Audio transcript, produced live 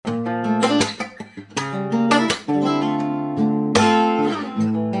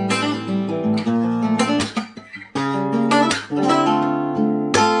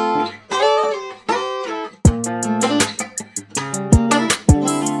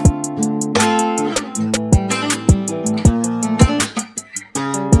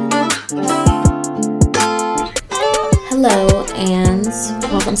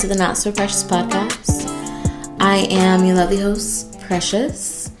the Not So Precious podcast. I am your lovely host,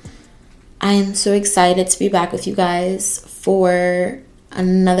 Precious. I am so excited to be back with you guys for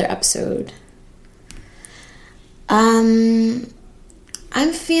another episode. I'm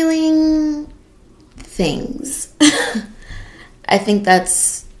feeling things. I think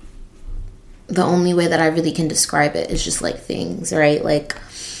that's the only way that I really can describe it, is just like things, right? Like,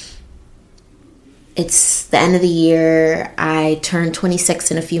 it's the end of the year. I turned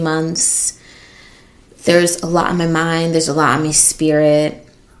 26 in a few months. There's a lot on my mind. There's a lot on my spirit.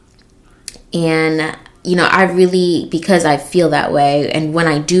 And, I really, because I feel that way, and when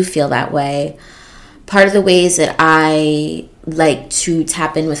I do feel that way, part of the ways that I like to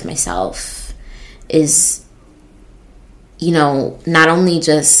tap in with myself is, not only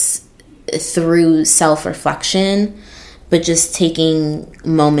just through self-reflection, but just taking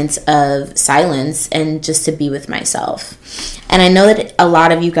moments of silence and just to be with myself. And I know that a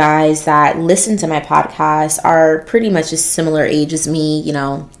lot of you guys that listen to my podcast are pretty much a similar age as me.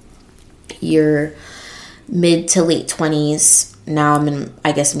 You're mid to late 20s. Now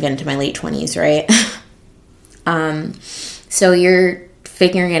I guess I'm getting to my late 20s, right? So you're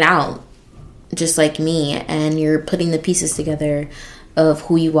figuring it out just like me, and you're putting the pieces together of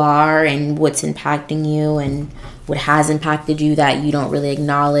who you are and what's impacting you and what has impacted you that you don't really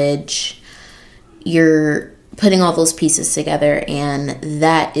acknowledge. You're putting all those pieces together, and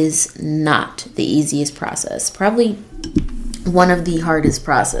that is not the easiest process. Probably one of the hardest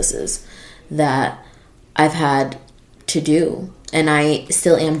processes that I've had to do, and I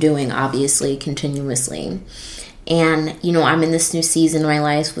still am doing, obviously, continuously. And, I'm in this new season of my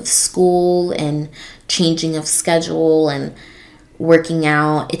life with school and changing of schedule and working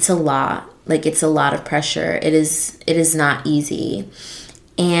out. It's a lot. Like, it's a lot of pressure. It is not easy.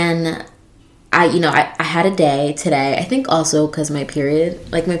 And I had a day today, I think also because my period,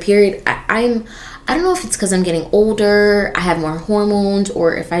 I don't know if it's because I'm getting older, I have more hormones,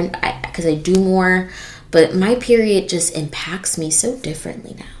 or if because I do more, but my period just impacts me so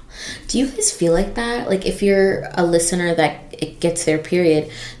differently now. Do you guys feel like that? Like, if you're a listener that it gets their period,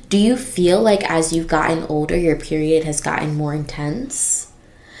 do you feel like as you've gotten older, your period has gotten more intense?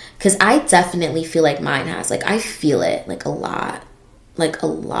 Because I definitely feel like mine has. Like, I feel it, like, a lot. Like, a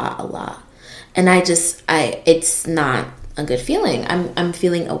lot. And it's not a good feeling. I'm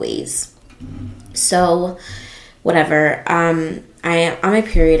feeling a ways. So, whatever. I'm on my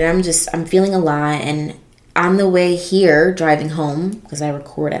period, and I'm feeling a lot, and on the way here, driving home, because I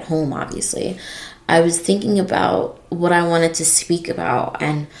record at home, obviously, I was thinking about what I wanted to speak about,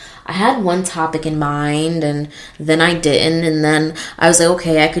 and I had one topic in mind, and then I didn't, and then I was like,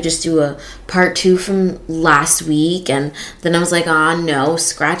 okay, I could just do a part 2 from last week, and then I was like, no,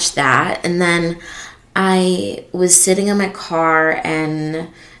 scratch that, and then I was sitting in my car and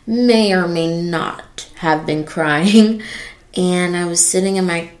may or may not have been crying, and I was sitting in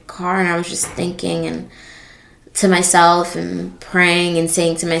my car, and I was just thinking, and to myself and praying and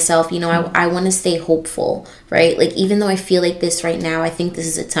saying to myself, I want to stay hopeful, right? Like, even though I feel like this right now, I think this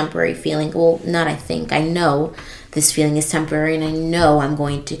is a temporary feeling. Well, not I think. I know this feeling is temporary, and I know I'm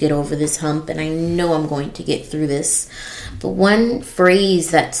going to get over this hump, and I know I'm going to get through this. But one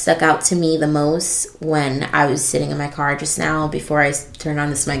phrase that stuck out to me the most when I was sitting in my car just now before I turned on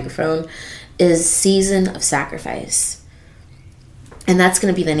this microphone is season of sacrifice. And that's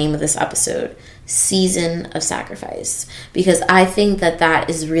going to be the name of this episode. Season of sacrifice, because I think that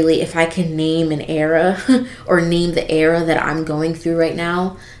is really, if I can name an era or name the era that I'm going through right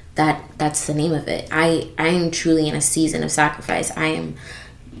now, that's the name of it. I am truly in a season of sacrifice. I am,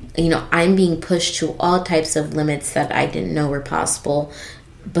 I'm being pushed to all types of limits that I didn't know were possible,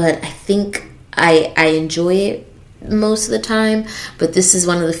 but I think I enjoy it most of the time, but this is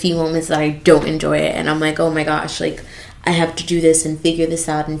one of the few moments that I don't enjoy it, and I'm like, oh my gosh, like, I have to do this and figure this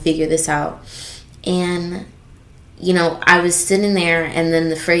out. And, I was sitting there, and then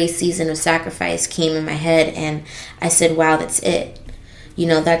the phrase season of sacrifice came in my head, and I said, wow, that's it.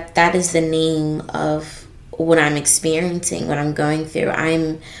 That is the name of what I'm experiencing, what I'm going through.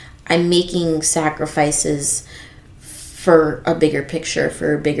 I'm making sacrifices for a bigger picture,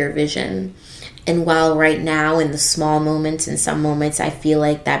 for a bigger vision. And while right now in the small moments, in some moments, I feel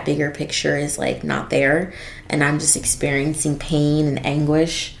like that bigger picture is like not there, and I'm just experiencing pain and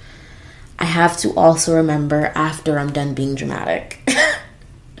anguish, I have to also remember, after I'm done being dramatic,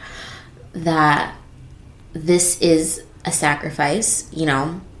 that this is a sacrifice,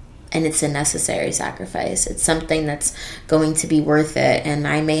 and it's a necessary sacrifice. It's something that's going to be worth it, and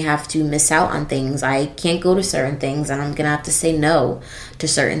I may have to miss out on things. I can't go to certain things, and I'm going to have to say no to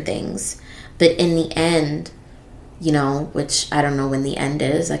certain things. But in the end, which I don't know when the end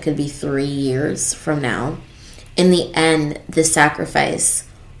is. That could be 3 years from now. In the end, the sacrifice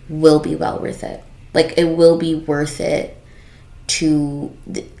will be well worth it. Like, it will be worth it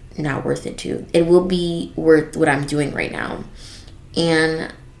it will be worth what I'm doing right now.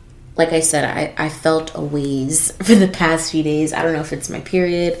 And like I said, I felt a ways for the past few days. I don't know if it's my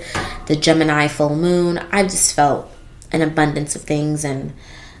period, the Gemini full moon. I've just felt an abundance of things, and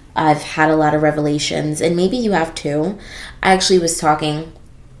I've had a lot of revelations, and maybe you have too. I actually was talking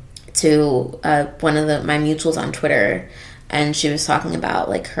to one of my mutuals on Twitter, and she was talking about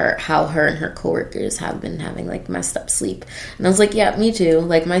like how her and her coworkers have been having like messed up sleep. And I was like, yeah, me too.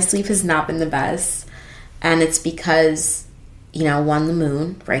 Like, my sleep has not been the best. And it's because, one, the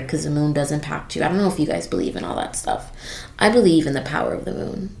moon, right? Because the moon does impact you. I don't know if you guys believe in all that stuff. I believe in the power of the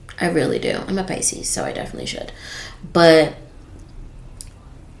moon. I really do. I'm a Pisces, so I definitely should. But,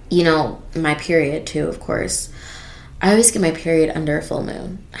 my period too, of course. I always get my period under a full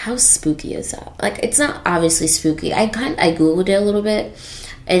moon. How spooky is that? Like, it's not obviously spooky. I Googled it a little bit,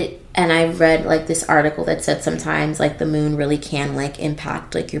 and I read, like, this article that said sometimes, like, the moon really can, like,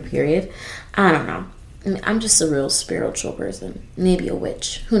 impact, like, your period. I don't know. I mean, I'm just a real spiritual person. Maybe a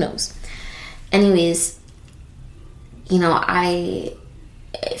witch. Who knows? Anyways, I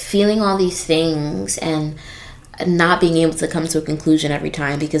feeling all these things and not being able to come to a conclusion every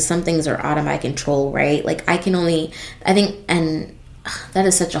time, because some things are out of my control, right? Like, and that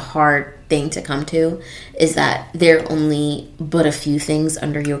is such a hard thing to come to, is that there are only but a few things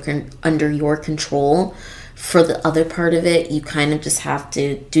under your control. For the other part of it, you kind of just have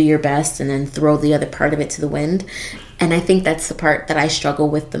to do your best and then throw the other part of it to the wind. And I think that's the part that I struggle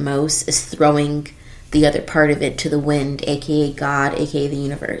with the most, is throwing the other part of it to the wind, aka God, aka the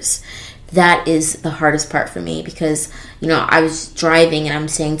universe. That is the hardest part for me, because, I was driving and I'm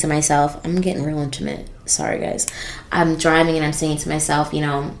saying to myself, I'm getting real intimate. Sorry, guys. I'm driving and I'm saying to myself,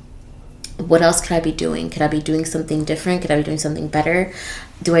 what else could I be doing? Could I be doing something different? Could I be doing something better?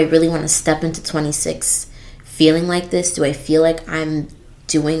 Do I really want to step into 26 feeling like this? Do I feel like I'm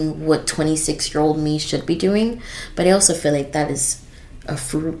doing what 26-year-old me should be doing? But I also feel like that is a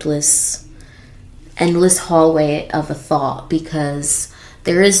fruitless, endless hallway of a thought, because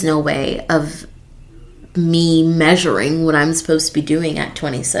there is no way of me measuring what I'm supposed to be doing at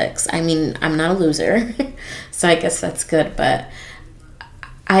 26. I mean, I'm not a loser, so I guess that's good. But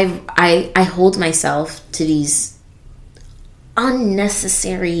I hold myself to these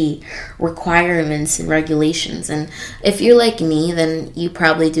unnecessary requirements and regulations. And if you're like me, then you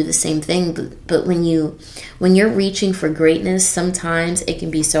probably do the same thing. But when you're reaching for greatness, sometimes it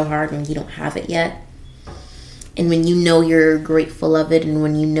can be so hard when you don't have it yet. And when you're grateful of it, and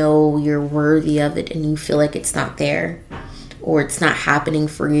when you're worthy of it, and you feel like it's not there, or it's not happening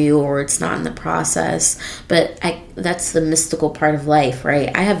for you, or it's not in the process. But that's the mystical part of life, right?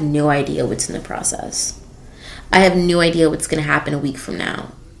 I have no idea what's in the process. I have no idea what's going to happen a week from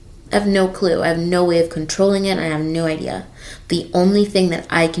now. I have no clue. I have no way of controlling it. I have no idea. The only thing that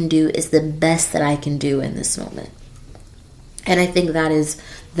I can do is the best that I can do in this moment. And I think that is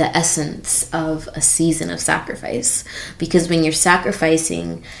the essence of a season of sacrifice. Because when you're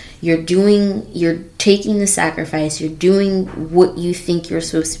sacrificing, you're taking the sacrifice, you're doing what you think you're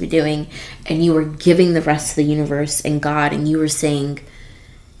supposed to be doing, and you are giving the rest of the universe and God, and you are saying,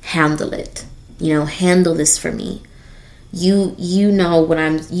 handle it. Handle this for me. You know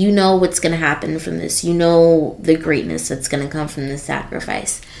what's going to happen from this. You know the greatness that's going to come from this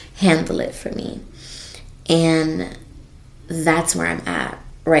sacrifice. Handle it for me. And that's where I'm at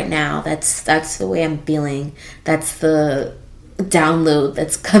right now. That's the way I'm feeling. That's the download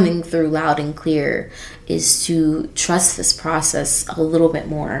that's coming through loud and clear, is to trust this process a little bit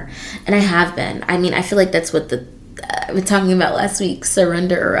more. And I have been. I mean, I feel like that's what I've been talking about last week,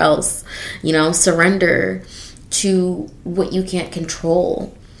 surrender or else. Surrender to what you can't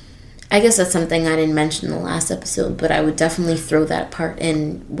control. I guess that's something I didn't mention in the last episode, but I would definitely throw that part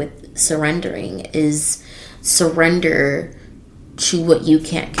in with surrendering, is surrender to what you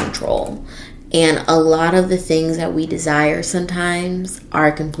can't control. And a lot of the things that we desire sometimes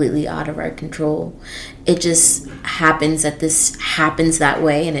are completely out of our control. It just happens that this happens that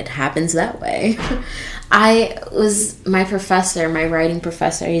way, and it happens that way. My professor, my writing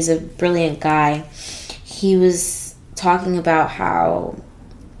professor, he's a brilliant guy. He was talking about how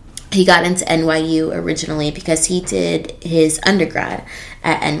he got into NYU originally because he did his undergrad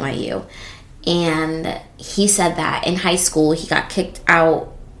at NYU. And he said that in high school he got kicked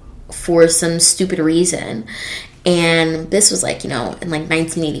out for some stupid reason. And this was in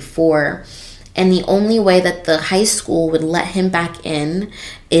 1984. And the only way that the high school would let him back in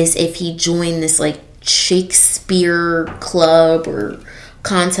is if he joined this Shakespeare club or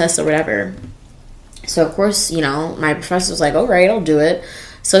contest or whatever. So, of course, my professor was like, all right, I'll do it.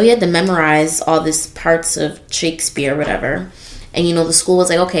 So he had to memorize all these parts of Shakespeare or whatever. And, the school was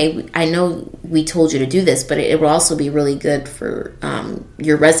like, okay, I know we told you to do this, but it will also be really good for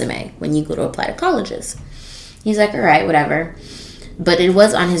your resume when you go to apply to colleges. He's like, all right, whatever. But it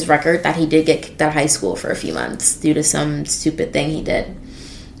was on his record that he did get kicked out of high school for a few months due to some stupid thing he did.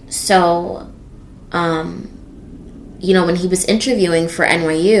 So, when he was interviewing for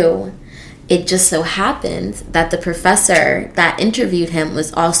NYU, it just so happened that the professor that interviewed him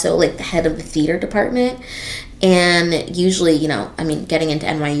was also like the head of the theater department. And usually, getting into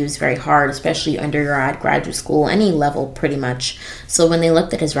NYU is very hard, especially undergrad, graduate school, any level pretty much. So when they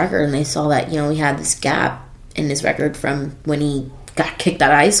looked at his record and they saw that, he had this gap in his record from when he got kicked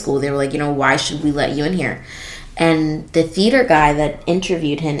out of high school, they were like, why should we let you in here? And the theater guy that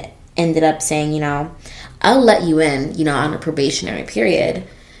interviewed him ended up saying, I'll let you in, on a probationary period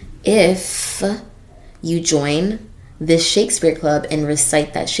if you join this Shakespeare club and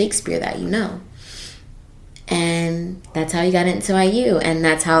recite that Shakespeare that you know. And that's how he got into IU. And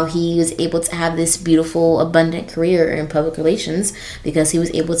that's how he was able to have this beautiful, abundant career in public relations, because he was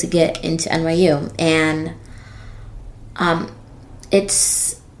able to get into NYU. And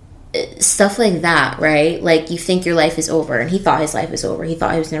it's stuff like that, right? Like, you think your life is over. And he thought his life was over. He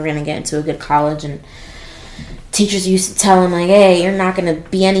thought he was never going to get into a good college. And teachers used to tell him, like, hey, you're not going to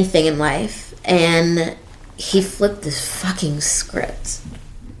be anything in life. And he flipped this fucking script.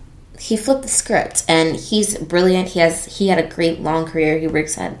 And he's brilliant. He had a great long career.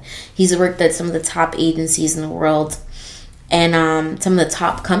 He's worked at some of the top agencies in the world and some of the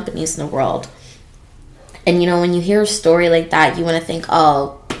top companies in the world. And when you hear a story like that, you want to think,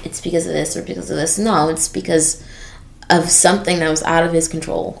 oh, it's because of this or because of this. No, it's because of something that was out of his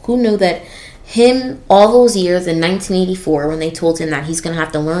control. Who knew that him all those years in 1984 when they told him that he's going to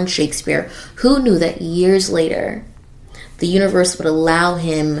have to learn Shakespeare? Who knew that years later the universe would allow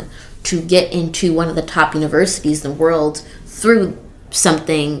him to get into one of the top universities in the world through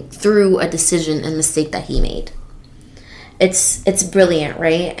a decision and mistake that he made? It's brilliant,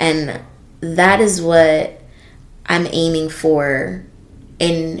 right? And that is what I'm aiming for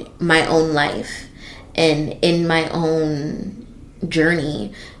in my own life and in my own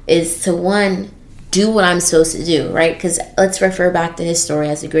journey, is to, one, do what I'm supposed to do, right? Because let's refer back to his story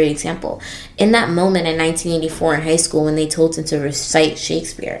as a great example. In that moment in 1984 in high school when they told him to recite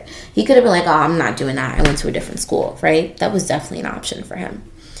Shakespeare, he could have been like, oh, I'm not doing that. I went to a different school, right? That was definitely an option for him.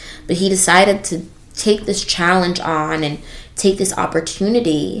 But he decided to take this challenge on and take this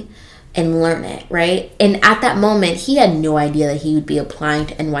opportunity and learn it, right? And at that moment, he had no idea that he would be applying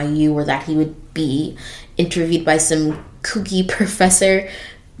to NYU or that he would be interviewed by some kooky professor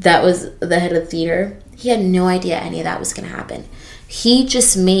that was the head of theater. He had no idea any of that was going to happen. He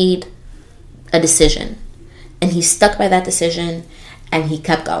just made a decision, and he stuck by that decision, and he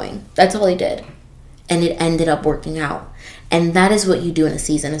kept going. That's all he did. And it ended up working out. And that is what you do in a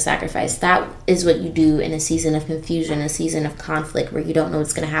season of sacrifice. That is what you do in a season of confusion, a season of conflict where you don't know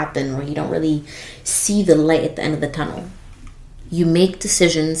what's going to happen, where you don't really see the light at the end of the tunnel. You make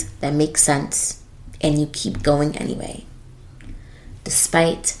decisions that make sense, and you keep going anyway.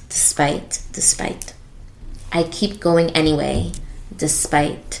 Despite. I keep going anyway,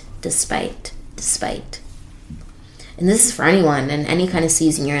 despite. And this is for anyone in any kind of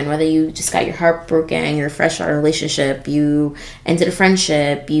season you're in, whether you just got your heart broken, you're fresh out of a relationship, you ended a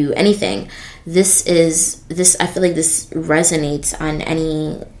friendship, anything. I feel like this resonates on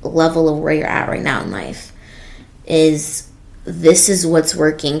any level of where you're at right now in life. This is what's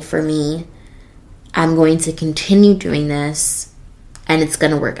working for me. I'm going to continue doing this. And it's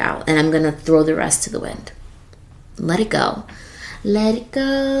going to work out. And I'm going to throw the rest to the wind. Let it go. Let it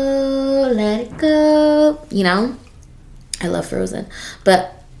go. Let it go. I love Frozen.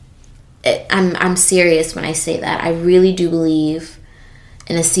 But I'm serious when I say that. I really do believe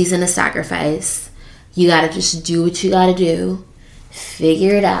in a season of sacrifice. You got to just do what you got to do.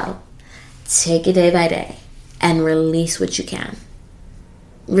 Figure it out. Take it day by day. And release what you can.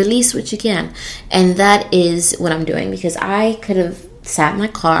 Release what you can. And that is what I'm doing. Because I could have sat in my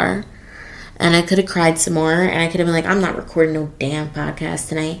car and I could have cried some more, and I could have been like, I'm not recording no damn podcast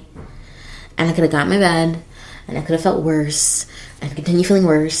tonight. And I could have got in my bed and I could have felt worse and continue feeling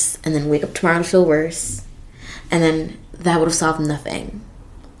worse and then wake up tomorrow to feel worse, and then that would have solved nothing.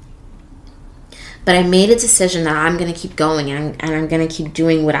 But I made a decision that I'm going to keep going, and I'm going to keep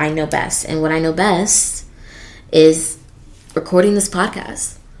doing what I know best. And what I know best is recording this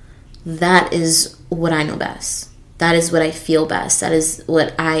podcast. That is what I know best. That is what I feel best. That is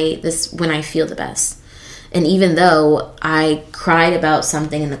when I feel the best. And even though I cried about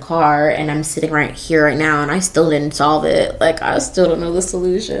something in the car and I'm sitting right here right now and I still didn't solve it, like I still don't know the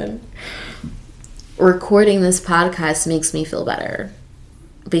solution, recording this podcast makes me feel better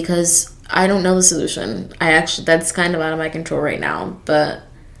because I don't know the solution. That's kind of out of my control right now. But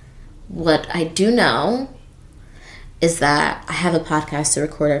what I do know is that I have a podcast to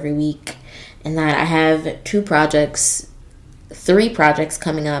record every week and that I have 3 projects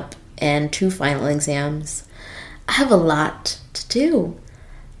coming up and 2 final exams. I have a lot to do.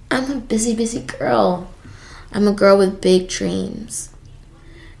 I'm a busy, busy girl. I'm a girl with big dreams.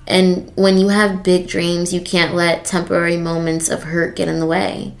 And when you have big dreams, you can't let temporary moments of hurt get in the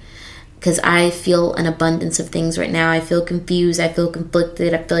way. Because I feel an abundance of things right now. I feel confused. I feel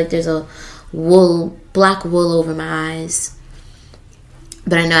conflicted. I feel like there's a black wool over my eyes.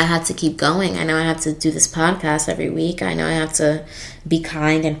 But I know I have to keep going. I know I have to do this podcast every week. I know I have to be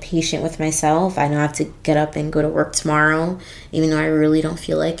kind and patient with myself. I know I have to get up and go to work tomorrow, even though I really don't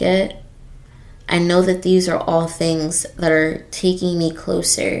feel like it. I know that these are all things that are taking me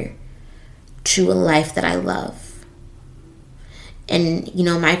closer to a life that I love. And, you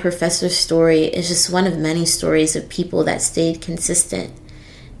know, my professor's story is just one of many stories of people that stayed consistent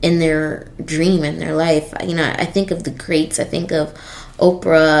in their dream, in their life. You know, I think of the greats. I think of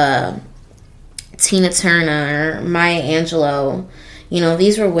Oprah, Tina Turner, Maya Angelou. You know,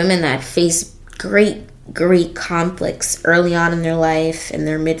 these were women that faced great conflicts early on in their life, in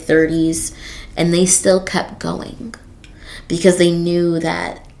their mid-30s, and they still kept going because they knew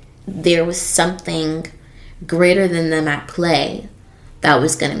that there was something greater than them at play that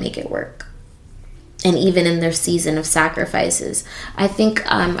was going to make it work. And even in their season of sacrifices. I think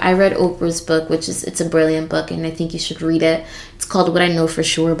I read Oprah's book, it's a brilliant book, and I think you should read it. It's called What I Know For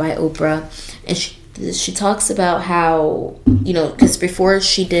Sure by Oprah. And she talks about how, you know, because before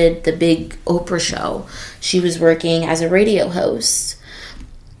she did the big Oprah show, she was working as a radio host.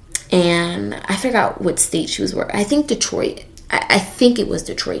 And I forgot what state she was working. I think Detroit. I think it was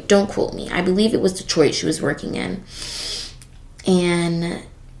Detroit. Don't quote me. I believe it was Detroit she was working in. And,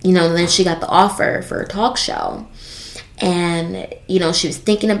 you know, then she got the offer for a talk show. And, you know, she was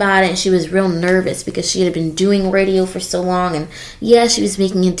thinking about it and she was real nervous because she had been doing radio for so long. And, yeah, she was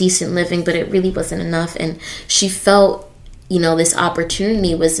making a decent living, but it really wasn't enough. And she felt, you know, this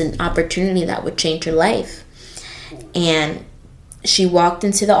opportunity was an opportunity that would change her life. And she walked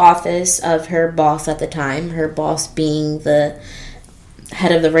into the office of her boss at the time, her boss being the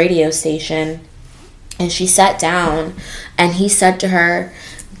head of the radio station. And she sat down and he said to her,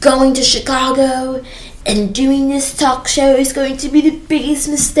 "Going to Chicago and doing this talk show is going to be the biggest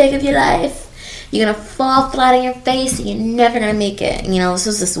mistake of your life. You're going to fall flat on your face and you're never going to make it." And, you know, this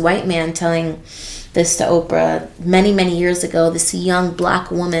was this white man telling this to Oprah many, many years ago. This young black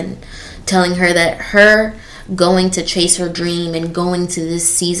woman telling her that her going to chase her dream and going to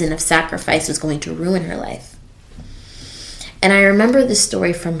this season of sacrifice was going to ruin her life. And I remember this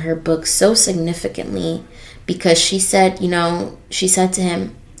story from her book so significantly because she said, you know, she said to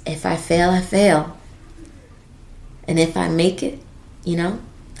him, "If I fail, I fail. And if I make it, you know,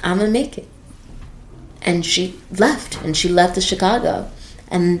 I'm going to make it." And she left to Chicago.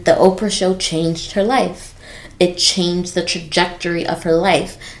 And the Oprah show changed her life. It changed the trajectory of her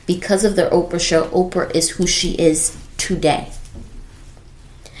life. Because of the Oprah show, Oprah is who she is today.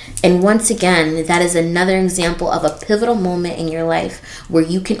 And once again, that is another example of a pivotal moment in your life where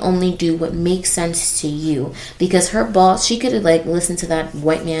you can only do what makes sense to you. Because her boss, she could have like listened to that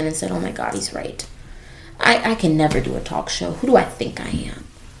white man and said, "Oh my God, he's right. I can never do a talk show. Who do I think I am?"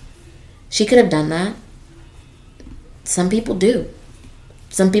 She could have done that. Some people do.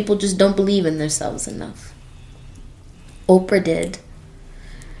 Some people just don't believe in themselves enough. Oprah did.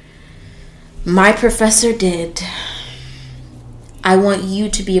 My professor did. I want you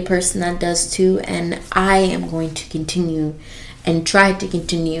to be a person that does too, and I am going to continue and try to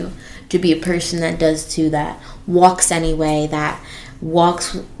continue to be a person that does too, that walks anyway, that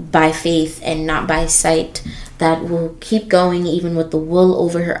walks by faith and not by sight, that will keep going even with the wool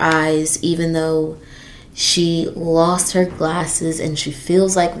over her eyes, even though she lost her glasses and she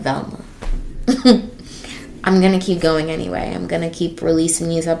feels like Velma. I'm going to keep going anyway. I'm going to keep releasing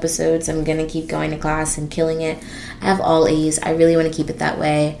these episodes. I'm going to keep going to class and killing it. I have all A's. I really want to keep it that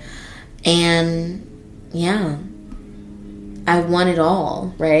way. And yeah, I want it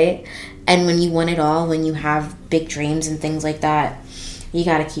all, right? And when you want it all, when you have big dreams and things like that, you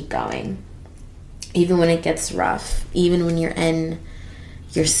got to keep going. Even when it gets rough. Even when you're in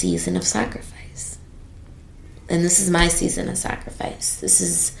your season of sacrifice. And this is my season of sacrifice. This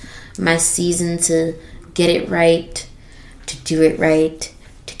is my season to get it right, to do it right,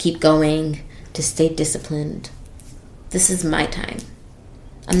 to keep going, to stay disciplined. This is my time.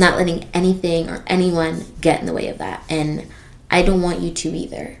 I'm not letting anything or anyone get in the way of that. And I don't want you to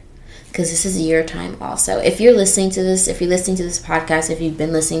either. Because this is your time also. If you're listening to this, if you're listening to this podcast, if you've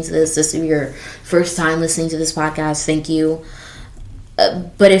been listening to this is your first time listening to this podcast, thank you.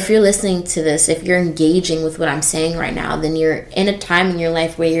 But if you're listening to this, if you're engaging with what I'm saying right now, then you're in a time in your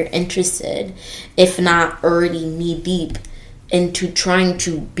life where you're interested, if not already knee deep, into trying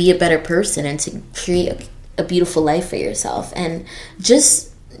to be a better person and to create a beautiful life for yourself. And just,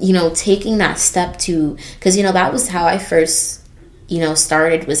 taking that step to, because, that was how I first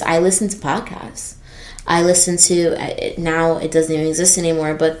started, was I listened to podcasts. I listened to, now it doesn't even exist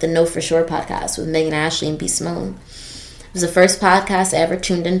anymore, but the Know For Sure podcast with Megan Ashley and B. Simone. It was the first podcast I ever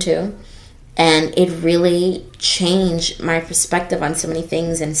tuned into, and it really changed my perspective on so many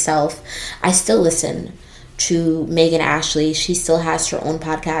things and self. I still listen to Megan Ashley. She still has her own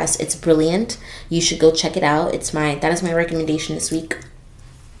podcast. It's brilliant. You should go check it out. That is my recommendation this week.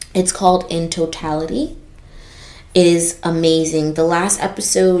 It's called In Totality. It is amazing. The last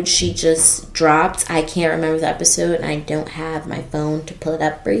episode she just dropped, I can't remember the episode, and I don't have my phone to pull it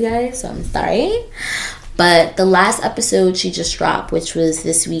up for you guys, so I'm sorry. But the last episode she just dropped, which was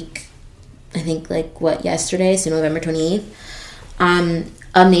this week, I think yesterday, so November 28th,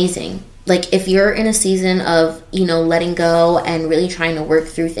 amazing. Like, if you're in a season of, letting go and really trying to work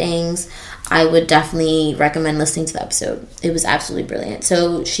through things, I would definitely recommend listening to the episode. It was absolutely brilliant.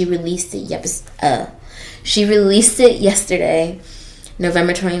 So she released it yesterday,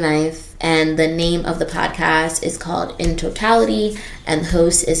 November 29th, and the name of the podcast is called In Totality, and the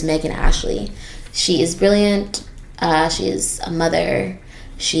host is Megan Ashley. She is brilliant. She is a mother.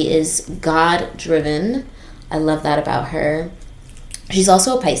 She is God-driven. I love that about her. She's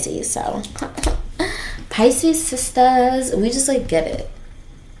also a Pisces, so Pisces sisters, we just get it.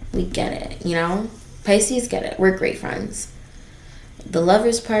 We get it, Pisces get it. We're great friends. The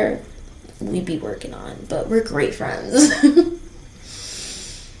lovers part, we be working on, but we're great friends.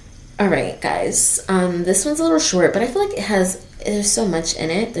 All right, guys. This one's a little short, but I feel like there's so much in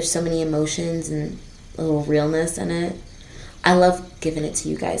it. There's so many emotions and a little realness in it. I love giving it to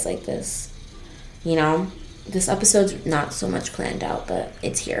you guys like this. This episode's not so much planned out, but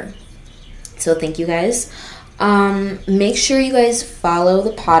it's here. So thank you guys. Make sure you guys follow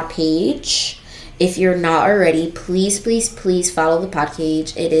the pod page. If you're not already, please, please, please follow the pod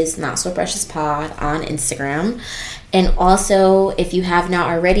page. It is Not So Precious Pod on Instagram. And also, if you have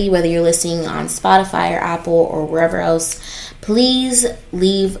not already, whether you're listening on Spotify or Apple or wherever else, please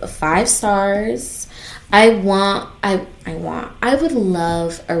leave 5 stars. I would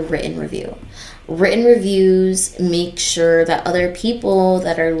love a written review. Written reviews make sure that other people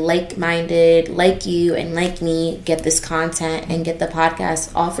that are like-minded, like you and like me, get this content and get the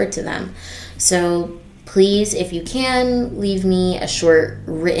podcast offered to them. So please, if you can, leave me a short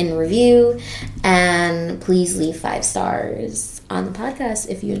written review, and please leave 5 stars on the podcast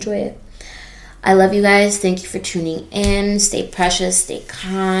if you enjoy it. I love you guys. Thank you for tuning in. Stay precious. Stay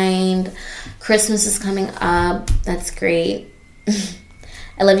kind. Christmas is coming up. That's great.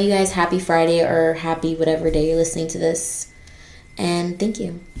 I love you guys. Happy Friday or happy whatever day you're listening to this. And thank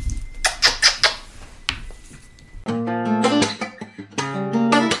you.